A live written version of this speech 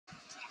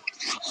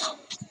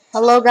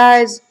Hello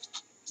guys,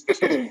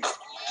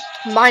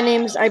 my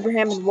name is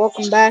Abraham and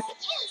welcome back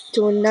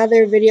to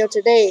another video.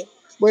 Today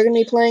we're going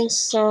to be playing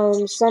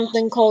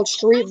something called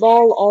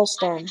Streetball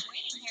Allstar.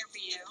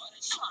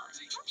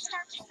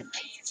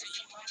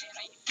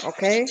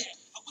 Okay.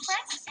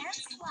 Press and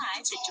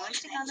slide the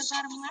joystick on the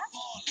bottom left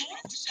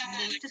and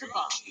move to the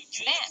ball.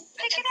 Then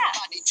pick it up.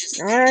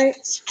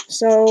 Alright,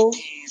 so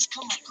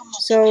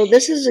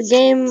this is a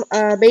game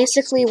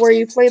basically where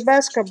you play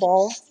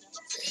basketball.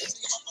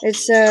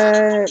 It's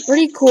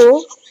pretty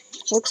cool.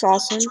 Looks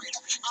awesome.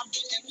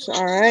 So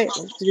alright,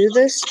 let's do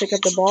this. Pick up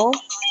the ball. Now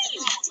tap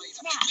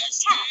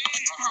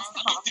to pass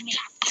the ball to me.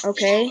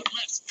 Okay.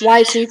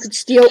 Why, so you could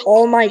steal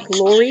all my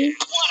glory?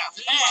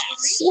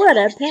 What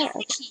a pass.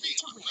 The key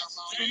to win.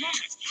 Remember,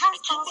 pass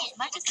balls as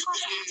much as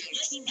possible to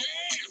your teammates.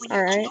 When your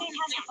Alright. teammate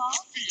has the ball,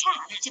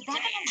 tap to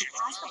beckon them to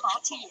pass the ball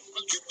to you.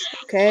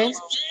 Okay.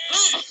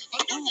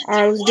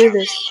 Alright, let's do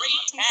this.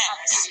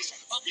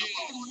 The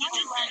more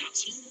you are in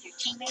tune with your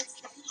teammates,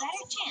 the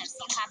better chance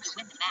you have to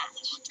win the match.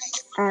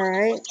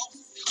 Alright.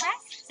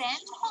 Press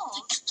and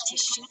hold to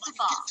shoot the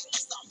ball.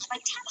 By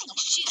tapping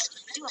shoot,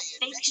 do a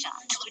fake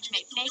shot, which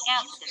may fake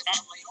out the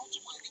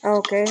defender.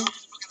 Okay.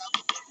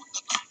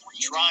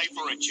 Try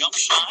for a jump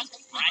shot,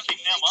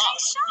 racking them up.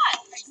 Nice shot!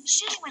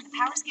 Shooting when the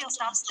power scale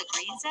stops at the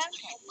green zone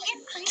can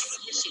increase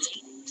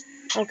shooting.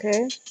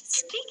 Okay.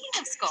 Speaking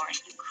of scoring,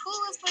 the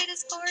coolest way to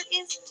score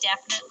is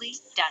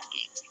definitely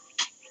dunking.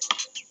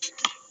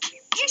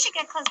 You should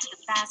get close to the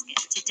basket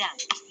to dunk.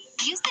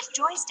 Use the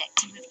joystick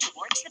to move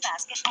towards the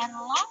basket and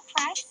long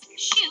press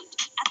shoot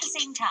at the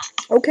same time.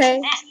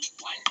 Okay. Then,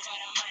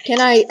 Can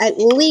I,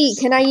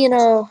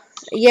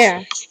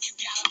 yeah.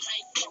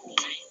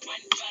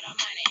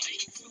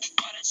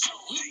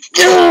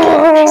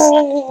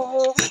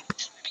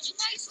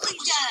 nicely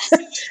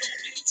done.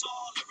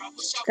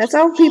 That's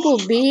how people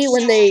be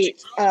when they,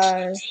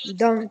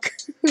 dunk.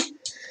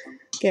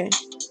 Okay.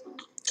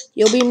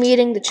 You'll be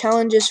meeting the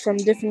challenges from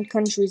different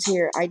countries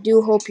here. I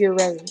do hope you're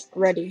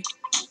ready.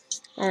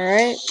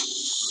 Alright.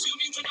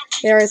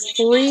 There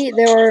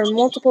are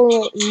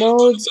multiple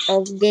modes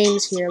of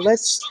games here.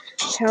 Let's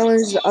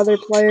challenge the other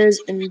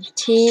players in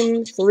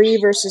team 3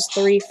 versus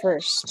 3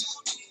 first.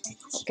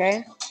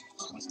 Okay?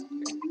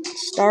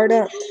 Start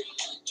up.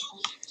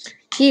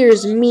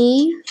 Here's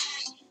me.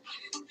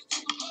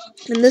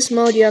 In this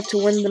mode, you have to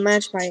win the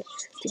match to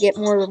get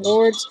more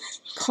rewards.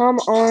 Come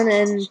on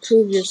and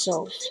prove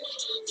yourself.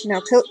 Now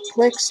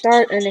click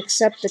start and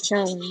accept the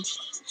challenge.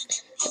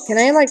 Can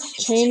I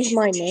change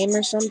my name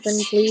or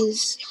something,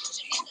 please?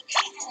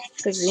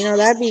 Because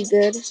that'd be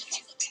good.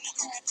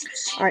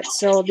 Alright,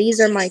 so these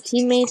are my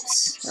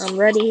teammates. I'm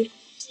ready.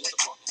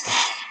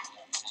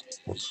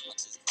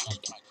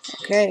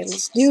 Okay,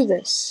 let's do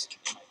this.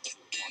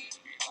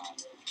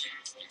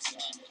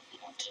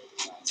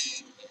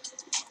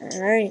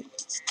 Alright.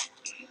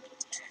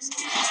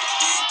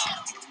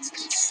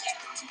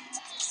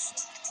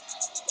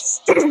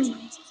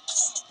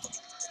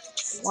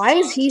 Why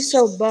is he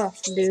so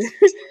buff, dude?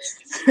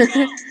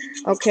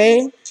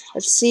 Okay,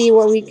 let's see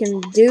what we can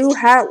do.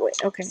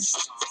 Okay.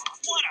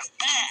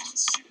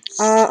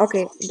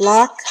 Okay,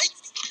 block.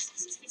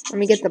 Let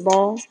me get the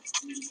ball.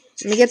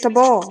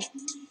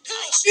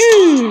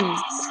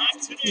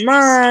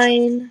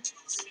 Mine.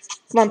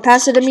 Come on,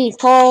 pass it to me,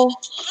 Paul.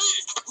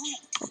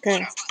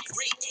 Okay.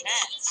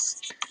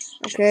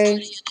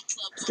 Okay.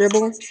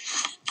 Dribble.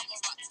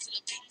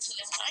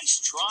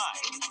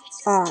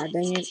 Ah,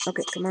 dang it.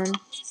 Okay, come on.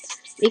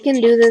 We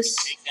can do this.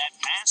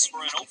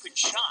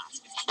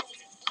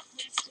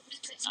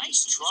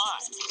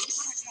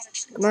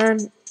 Come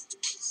on.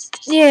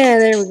 Yeah,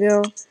 there we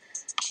go.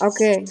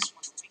 Okay.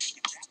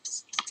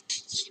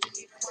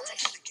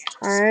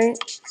 Alright.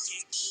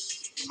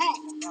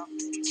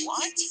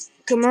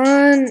 Come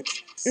on.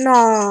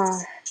 Nah.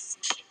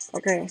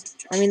 Okay.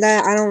 I mean,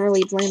 I don't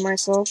really blame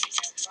myself.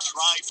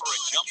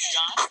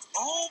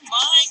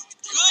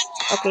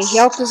 Okay, he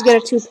helped us get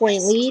a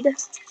 2-point lead.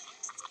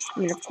 I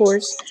mean, of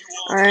course.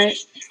 Alright.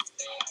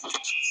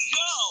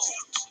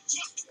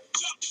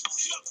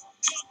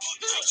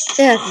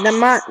 Yeah,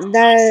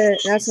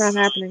 that's not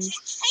happening.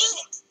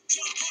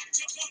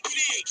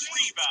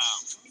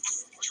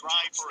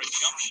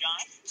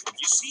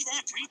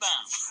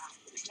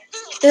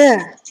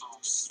 Yeah.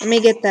 Let me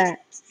get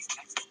that.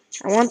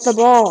 I want the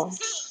ball.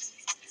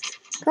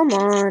 Come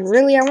on,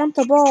 really? I want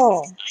the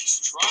ball.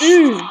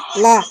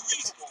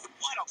 Blocked.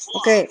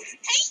 Okay.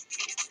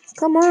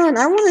 Come on,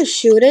 I want to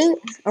shoot it.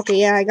 Okay,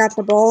 yeah, I got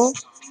the ball.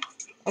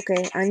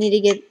 Okay, I need to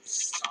get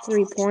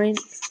 3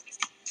 points.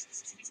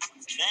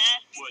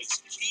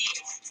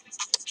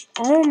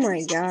 Oh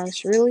my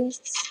gosh, really?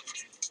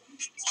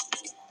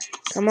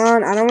 Come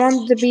on, I don't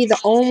want to be the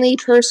only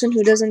person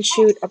who doesn't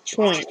shoot a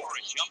point.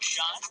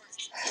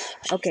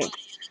 Okay.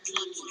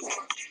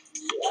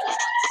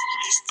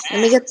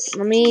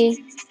 Let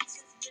me.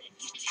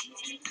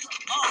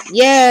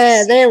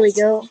 Yeah, there we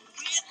go.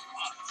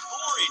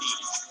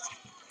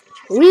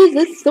 With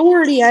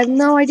authority. I have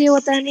no idea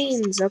what that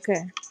means.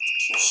 Okay.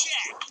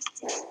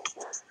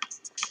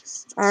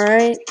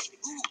 Alright.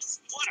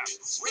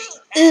 Great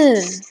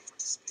Ugh.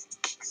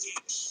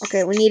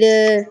 Okay, we need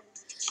to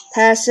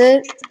pass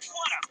it.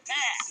 What a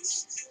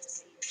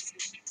pass.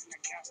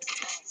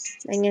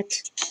 Dang it.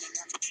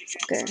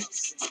 Okay. Take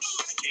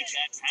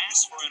that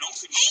pass for an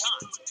open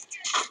shot.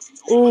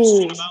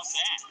 Ooh. About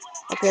that.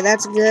 Okay,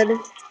 that's good. In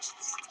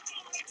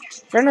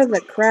front of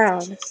the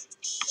crowd.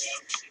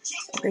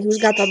 Okay, who's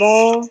got the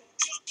ball?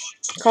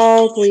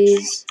 Call,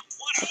 please.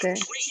 Okay.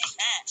 Great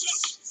pass.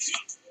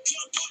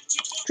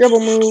 Dribble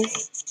move.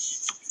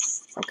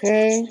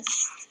 Okay.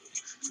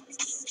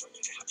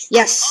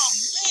 Yes.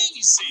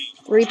 Amazing.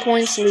 3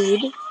 points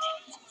lead.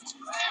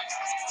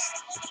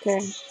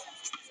 Okay.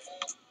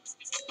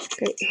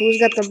 Okay, who's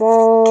got the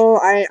ball?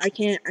 I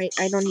can't,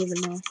 I don't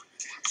even know.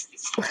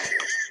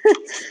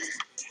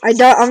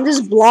 I'm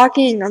just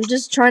blocking. I'm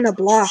just trying to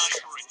block. For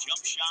a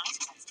jump shot.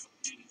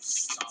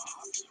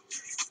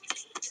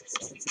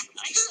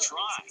 Nice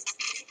try.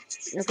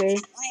 Okay. Roll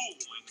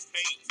and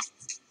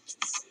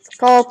fade.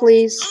 Call,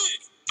 please.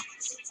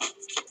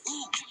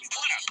 Ooh,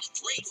 what a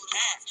great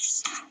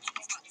pass.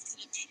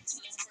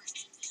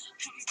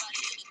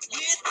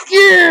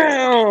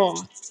 Yeah!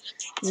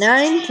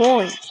 9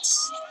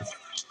 points.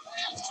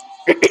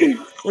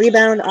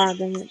 Rebound. Ah,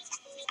 dang it. Go.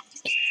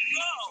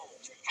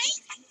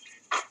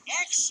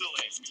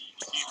 Excellent.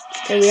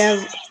 Okay, we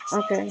have.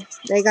 Okay,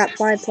 they got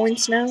 5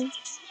 points now. Bravo.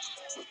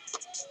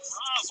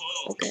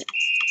 Okay.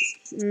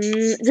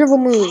 Dribble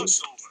move.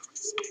 Crossover.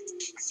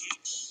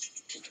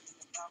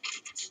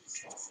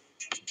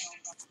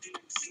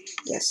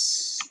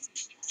 Yes.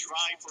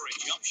 Try for a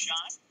jump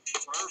shot.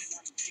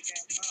 Perfect.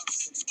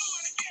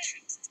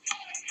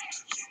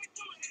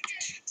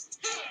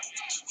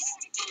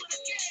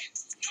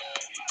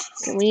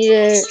 Okay, we need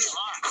to.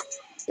 Try.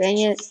 Dang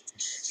it.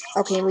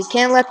 Okay, we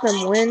can't let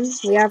them win.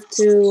 We have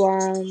to. You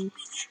ready?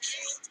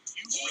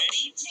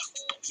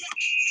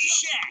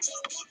 Check.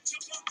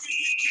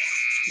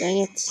 Dang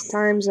it.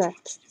 Time's up.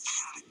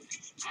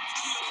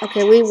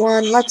 Okay, we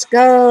won. Let's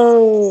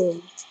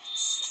go.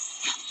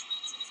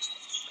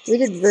 We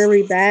did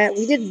very bad.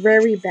 We did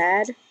very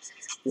bad.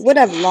 We would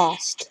have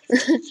lost.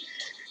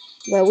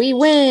 But we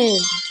win.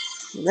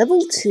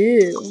 Level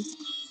 2.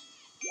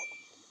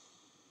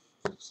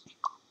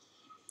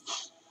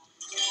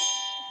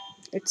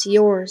 It's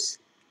yours.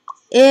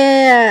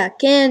 Yeah,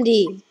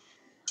 candy.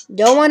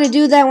 Don't want to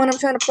do that when I'm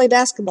trying to play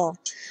basketball.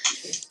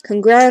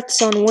 Congrats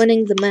on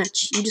winning the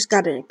match. You just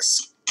got an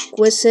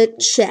exquisite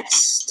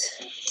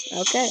chest.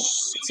 Okay,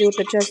 let's see what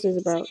the chest is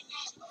about.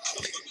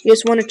 You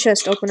just want a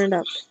chest. Open it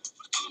up.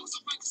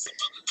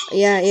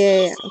 Yeah.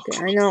 Okay,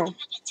 I know.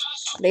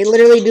 They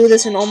literally do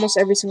this in almost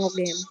every single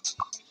game.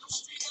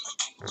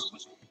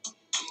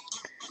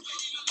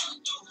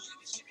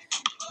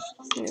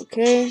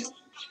 Okay.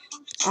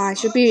 I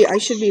should be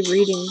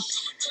reading.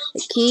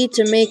 The key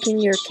to making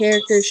your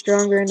character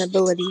stronger in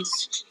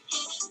abilities.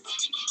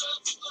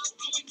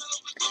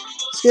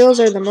 Skills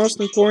are the most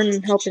important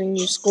in helping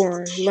you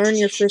score. Learn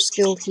your first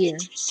skill here.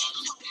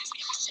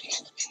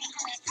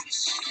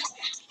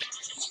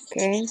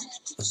 Okay.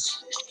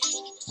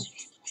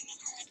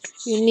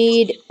 You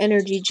need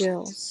energy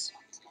gels.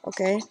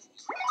 Okay.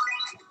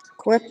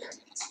 Equip.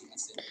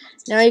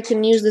 Now you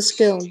can use the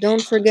skill.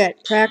 Don't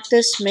forget,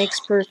 practice makes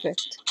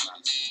perfect.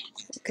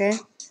 Okay.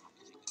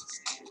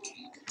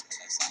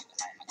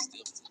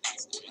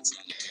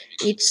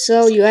 Each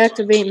cell you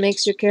activate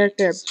makes your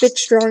character a bit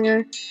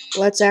stronger.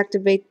 Let's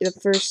activate the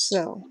first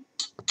cell.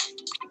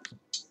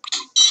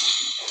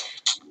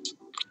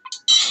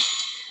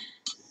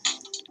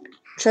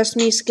 Trust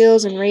me,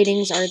 skills and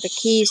ratings are the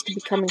keys to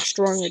becoming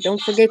stronger. Don't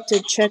forget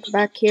to check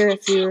back here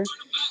if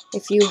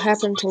you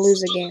happen to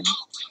lose a game.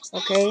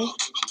 Okay?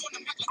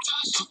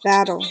 It's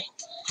battle.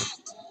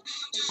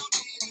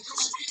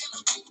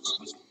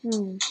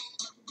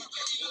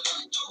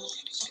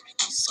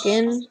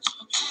 Skin.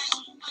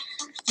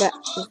 But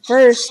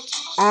first,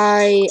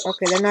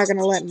 okay, they're not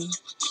gonna let me.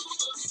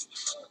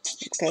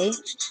 Okay.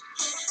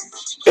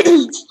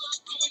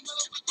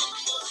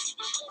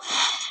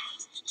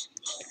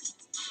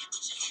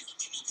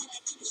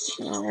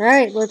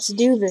 Alright, let's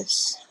do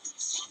this.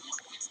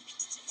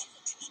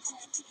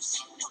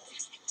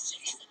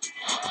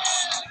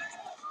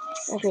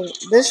 Okay,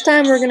 this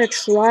time we're gonna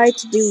try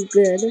to do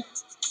good.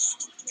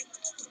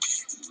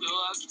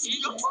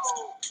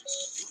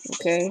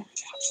 Okay.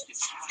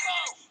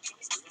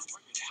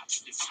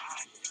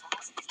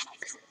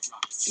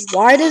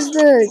 Why does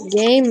the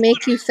game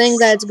make you think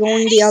that it's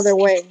going the other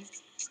way?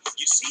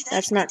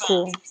 That's not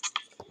cool.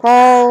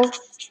 Call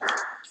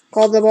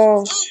the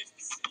ball.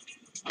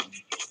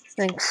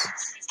 Thanks.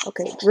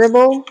 Okay,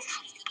 dribble. Try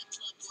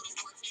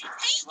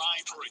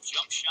for a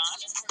jump shot.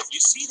 You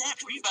see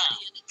that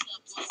rebound.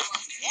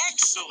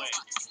 Excellent.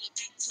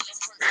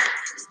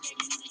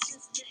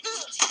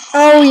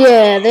 Oh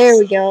yeah, there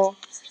we go.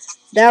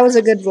 That was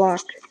a good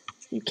block.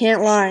 You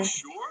can't lie.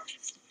 Sure.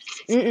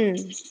 Ew.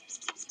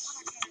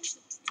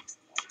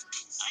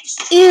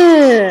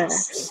 Ew.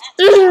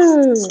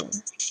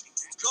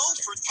 Go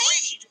for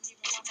three.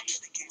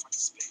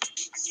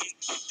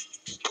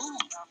 Ooh,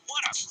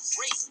 what a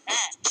great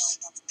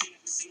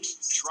pass.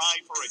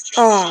 for a jump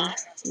Ah,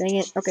 shot. dang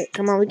it. Okay,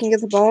 come on, we can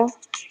get the ball.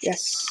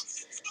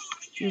 Yes.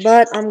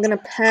 But I'm gonna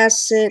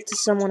pass it to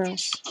someone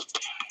else. Take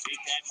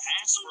that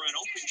pass for an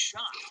open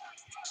shot.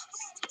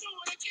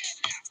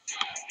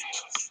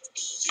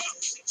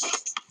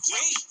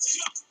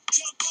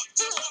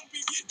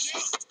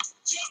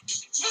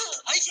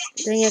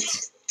 Dang it.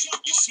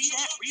 You see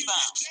that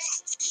rebound?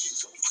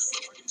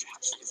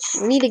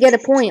 We need to get a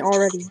point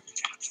already.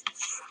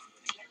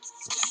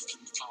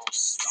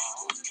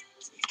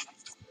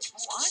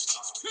 What?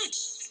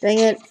 Dang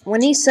it.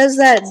 When he says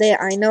that,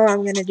 I know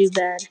I'm gonna do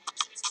bad.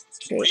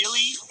 Okay,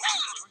 Really?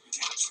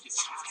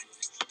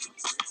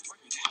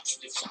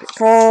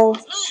 call.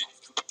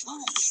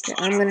 Okay,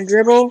 I'm gonna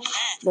dribble.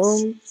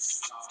 Boom.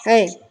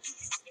 Hey.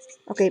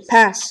 Okay,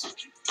 pass. What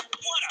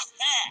a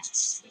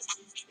pass!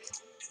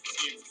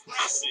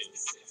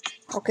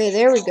 Impressive. Okay,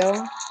 there we go.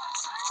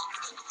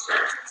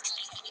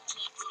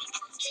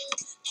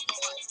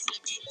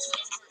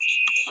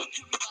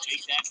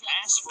 Take that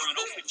pass for an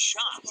open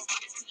shot.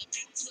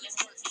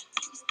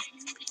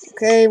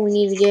 Okay, we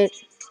need to get.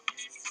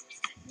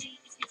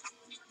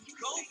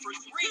 Go for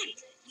three.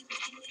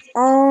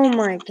 Oh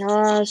my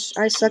gosh,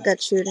 I suck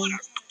at shooting. What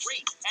a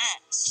great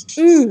pass.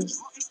 Mm.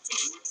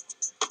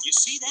 You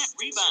see that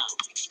rebound?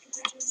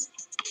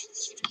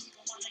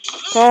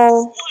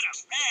 Call. What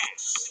a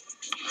pass!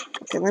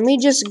 Okay, let me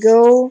just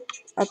go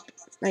up.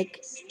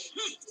 Like,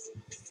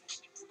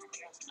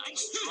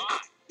 Nice try.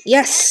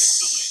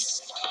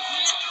 yes.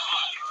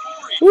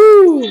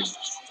 Woo!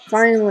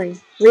 Finally,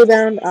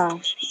 rebound. Ah,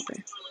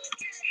 okay.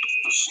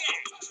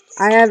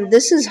 I have.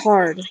 This is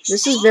hard.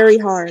 This is very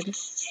hard.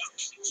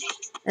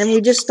 And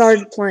we just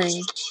started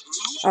playing.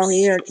 Oh,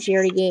 he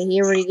already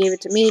gave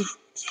it to me.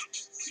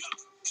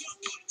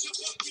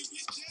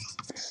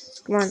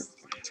 Come on.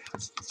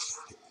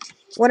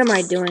 What am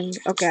I doing?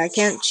 Okay, I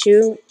can't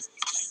shoot.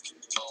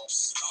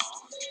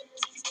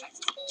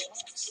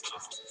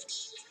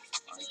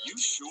 Are you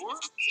sure?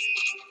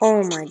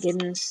 Oh my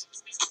goodness.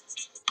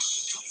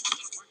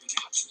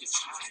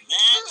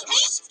 That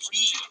was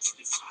key.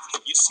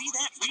 You see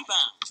that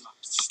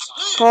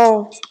rebound?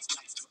 Call. Go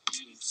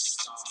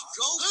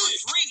for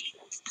three.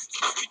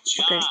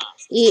 Good Okay.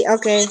 job.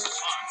 Okay.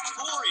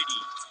 Authority.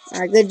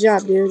 Alright, good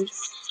job, dude.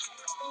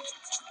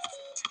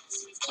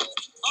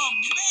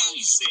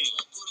 Amazing.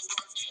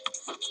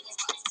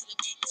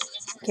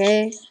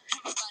 Okay.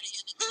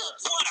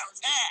 What a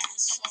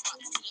pass.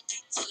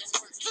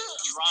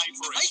 Try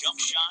for a jump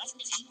shot.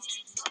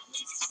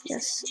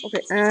 Yes.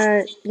 Okay.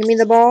 Give me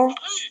the ball.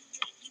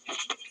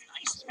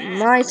 Nice pass.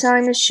 My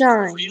time to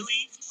shine. Really?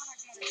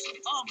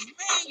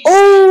 Amazing.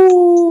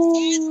 Oh.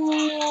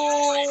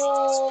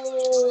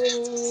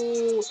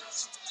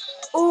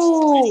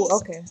 Oh.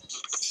 Okay.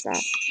 Stop.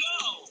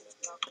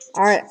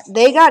 Alright,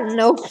 they got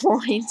no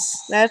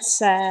points. That's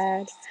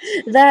sad.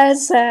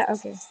 That's sad.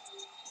 Okay.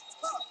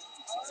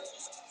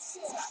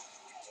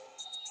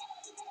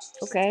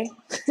 Okay.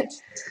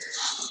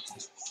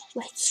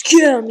 Let's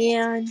go,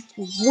 man.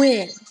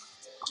 Win.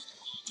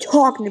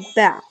 Talking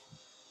about.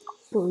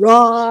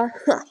 Bruh.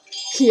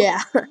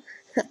 Yeah.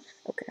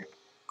 Okay.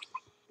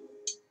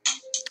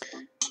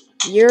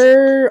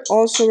 You're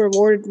also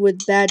rewarded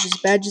with badges.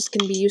 Badges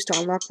can be used to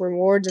unlock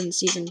rewards and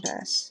season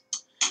pass.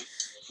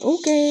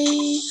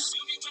 Okay.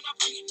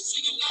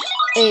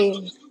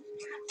 Hey.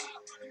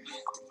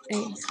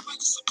 Hey.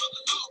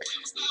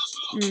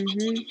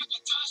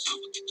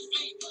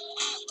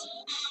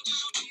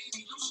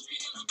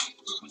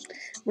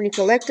 When you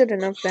collected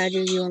enough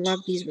badges, you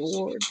unlock these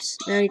rewards.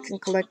 Now you can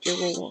collect your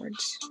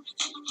rewards.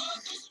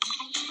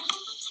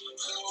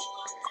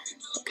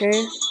 Okay.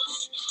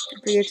 Don't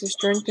forget to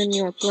strengthen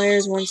your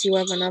players once you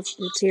have enough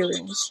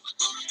materials.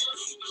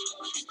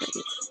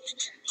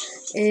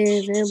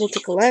 Available to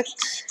collect.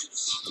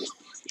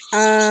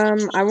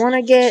 I want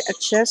to get a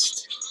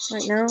chest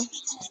right now.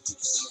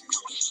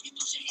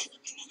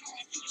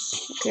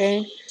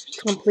 Okay.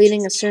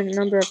 Completing a certain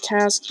number of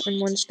tasks on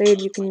one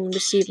stage, you can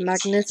receive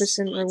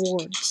magnificent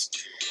rewards.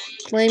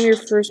 Claim your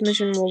first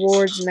mission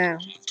rewards now.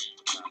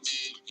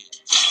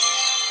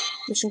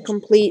 Mission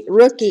complete.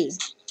 Rookie.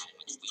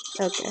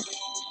 Okay.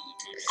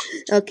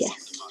 Okay.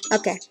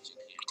 Okay.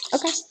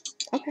 Okay.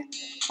 Okay.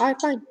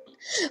 Alright, fine.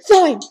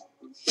 Fine.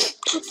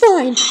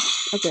 Fine.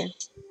 Okay.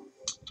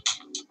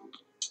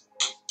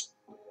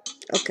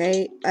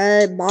 Okay.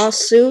 Boss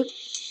suit.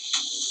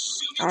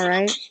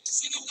 Alright.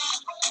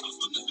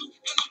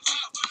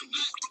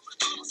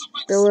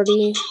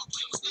 Ability.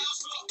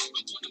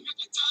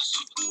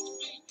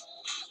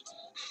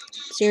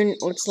 So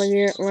let's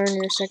learn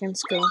your second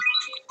skill.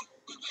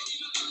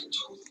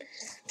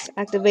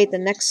 Activate the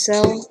next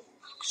cell.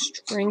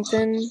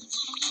 Strengthen.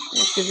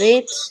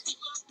 Activate.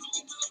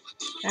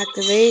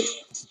 Activate.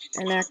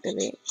 And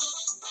activate.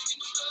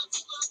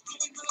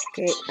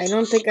 Okay, I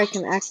don't think I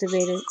can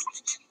activate it.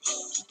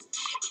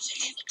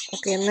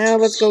 Okay, now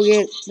let's go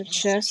get the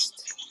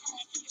chest.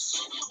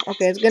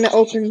 Okay, it's gonna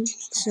open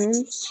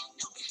soon.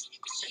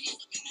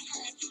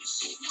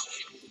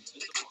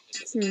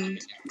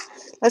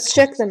 Let's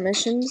check the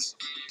missions.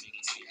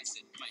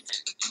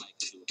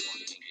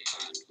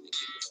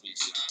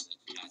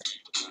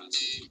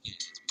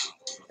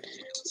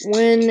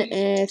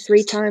 Win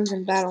 3 times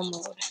in battle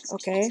mode.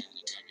 Okay.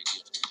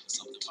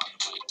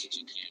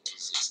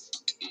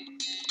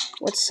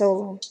 What's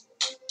solo?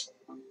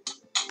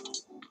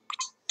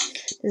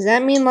 Does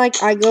that mean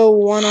like I go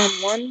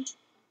 1-on-1?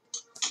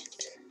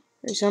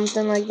 Or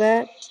something like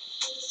that?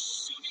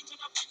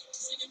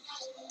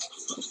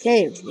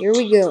 Okay, here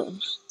we go.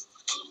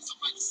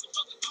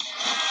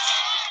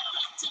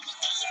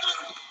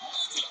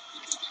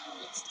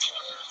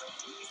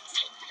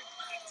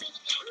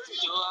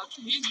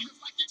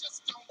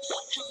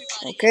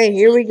 Okay,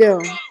 here we go.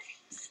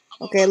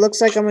 Okay, it looks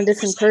like I'm a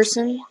different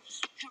person.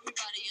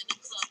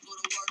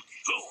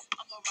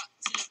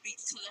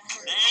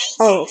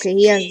 Oh, okay,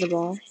 he has the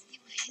ball.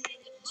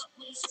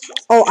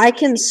 Oh, I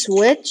can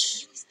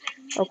switch?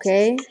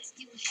 Okay.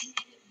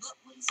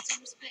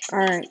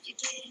 Alright.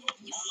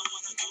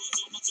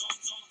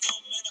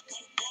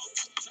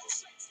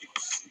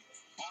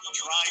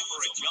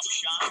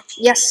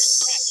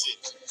 Yes!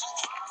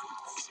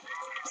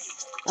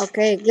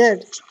 Okay,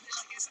 good.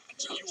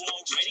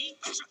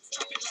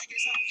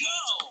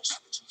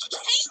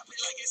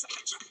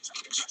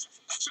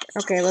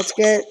 Okay, let's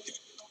get...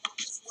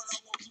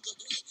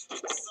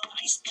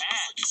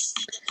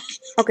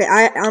 Okay,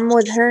 I'm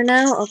with her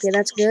now. Okay,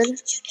 that's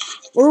good.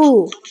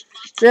 Ooh!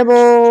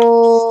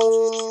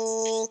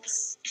 Dribble!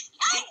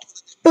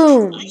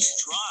 Boom!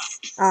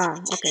 Ah,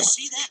 okay.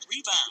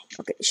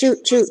 Okay,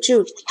 shoot, shoot,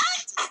 shoot.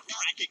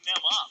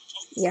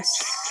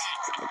 Yes.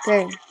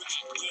 Okay.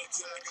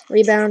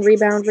 Rebound,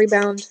 rebound,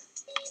 rebound.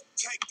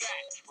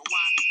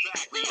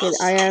 Okay,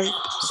 I have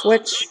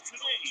switch.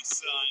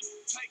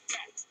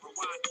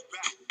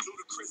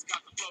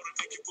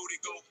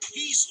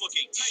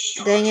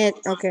 Dang it.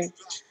 Okay.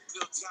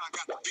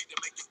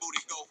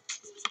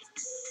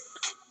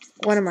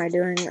 What am I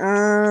doing?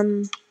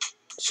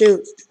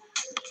 Shoot.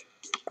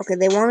 Okay,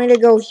 they want me to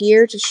go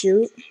here to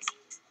shoot.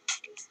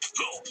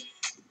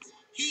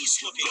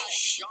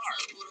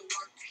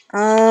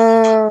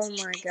 Oh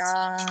my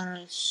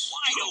gosh.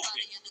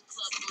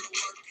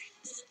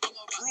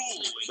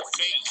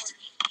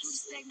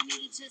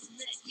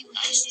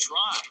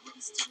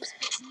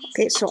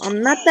 Okay, so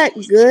I'm not that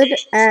good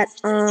at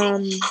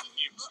I'm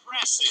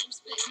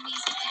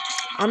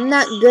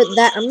not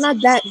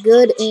that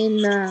good in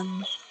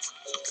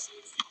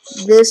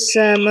this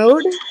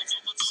mode.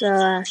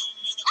 So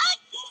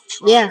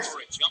yeah.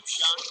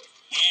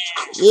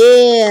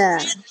 Yeah.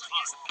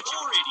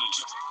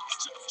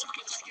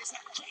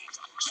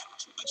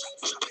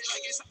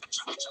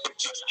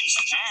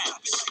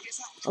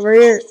 Over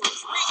here.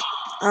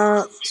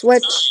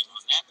 Switch.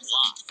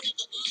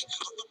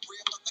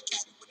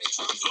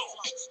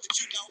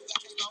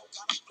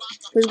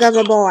 Who's got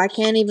the ball? I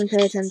can't even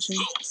pay attention.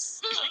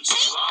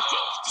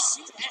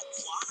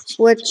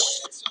 Switch.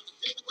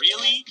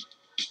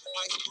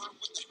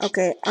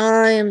 Okay,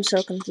 I am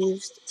so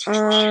confused.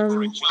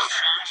 I'm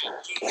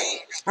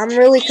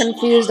really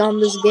confused on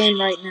this game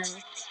right now.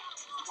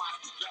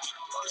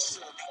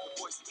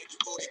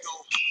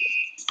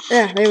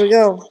 Yeah, there we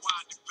go.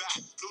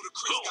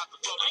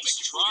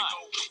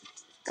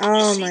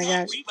 Oh my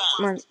gosh.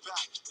 Come on.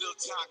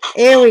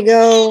 Here we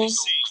go.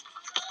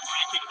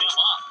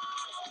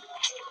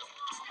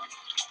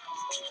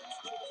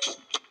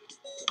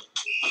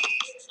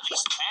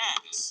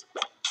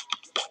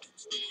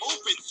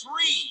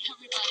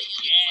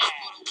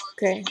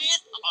 Okay.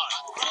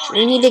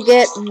 We need to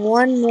get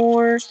one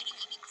more.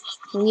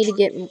 We need to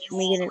get it.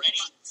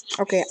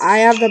 Okay, I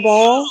have the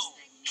ball.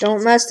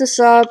 Don't mess this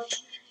up.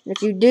 And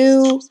if you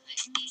do,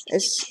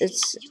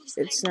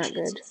 it's not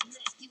good.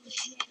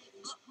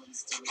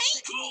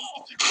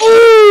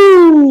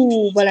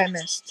 Ooh, but I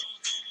missed.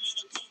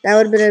 That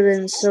would have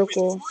been so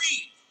cool.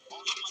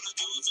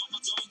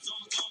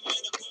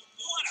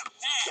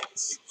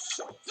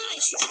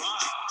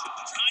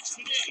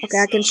 Okay,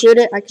 I can shoot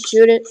it. I can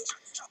shoot it.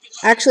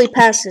 Actually,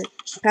 pass it.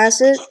 Pass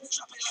it.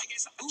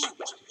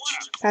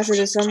 Pass it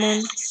to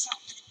someone.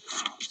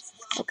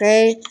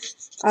 Okay.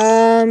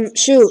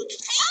 Shoot.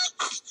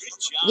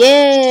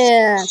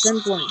 Yeah,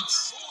 10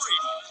 points.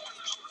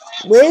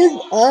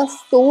 With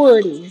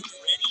authority.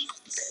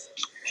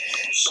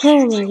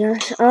 Oh my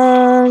gosh.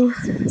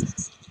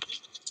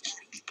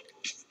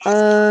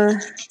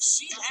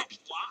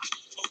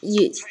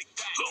 Yeah.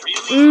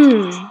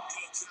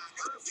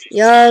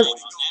 Yup.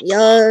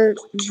 Yup.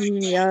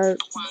 Yup.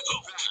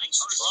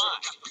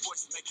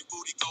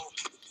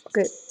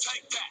 Okay.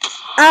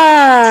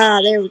 Ah,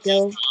 there we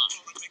go.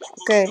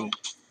 Okay.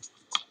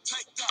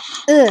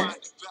 Ugh.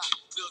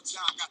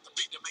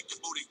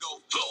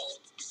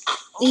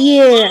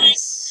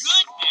 Yes.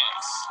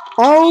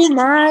 Oh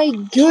my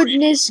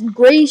goodness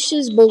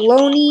gracious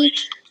baloney.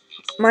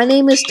 My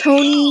name is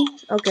Tony.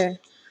 Okay.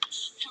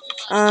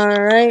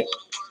 Alright.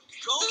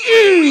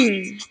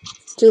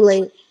 Too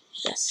late.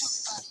 Yes.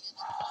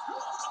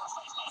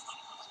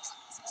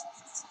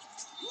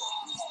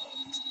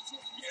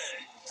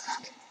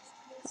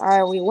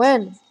 Alright, we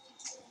win.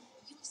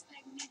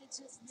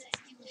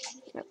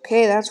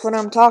 Okay, that's what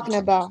I'm talking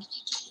about.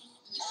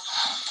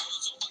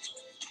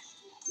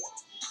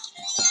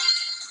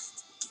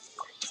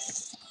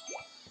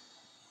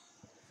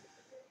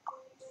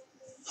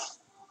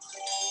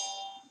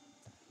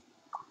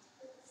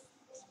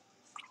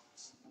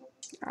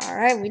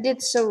 Alright, we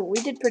did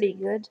pretty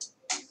good.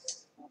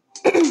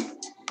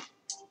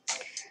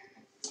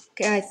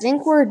 Okay, I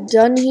think we're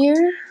done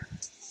here.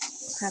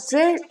 That's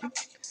it.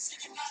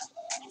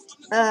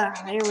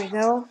 Here we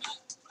go.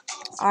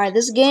 Alright,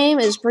 this game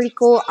is pretty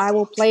cool.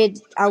 I'll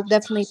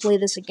definitely play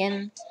this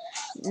again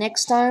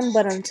next time,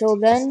 but until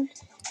then,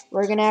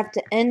 we're gonna have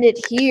to end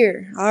it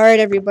here. Alright,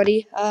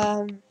 everybody.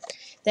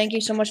 Thank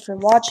you so much for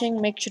watching.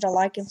 Make sure to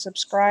like and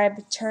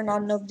subscribe. Turn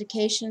on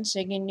notifications so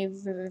you get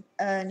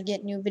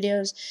new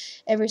videos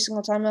every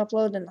single time I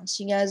upload. And I'll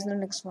see you guys in the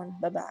next one.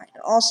 Bye bye.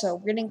 And also,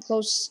 we're getting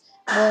close.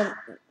 Well,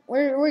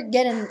 we're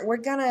doing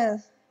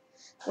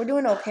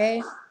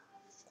okay.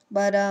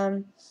 But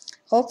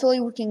hopefully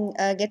we can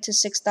get to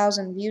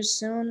 6,000 views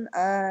soon.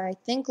 I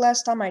think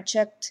last time I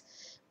checked,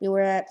 we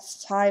were at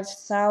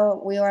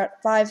 5,000. We were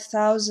at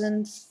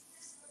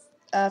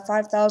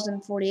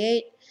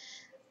 5,048.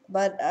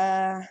 But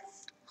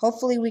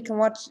hopefully we can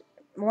watch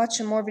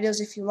some more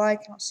videos if you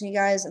like. I'll see you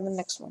guys in the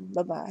next one.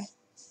 Bye bye.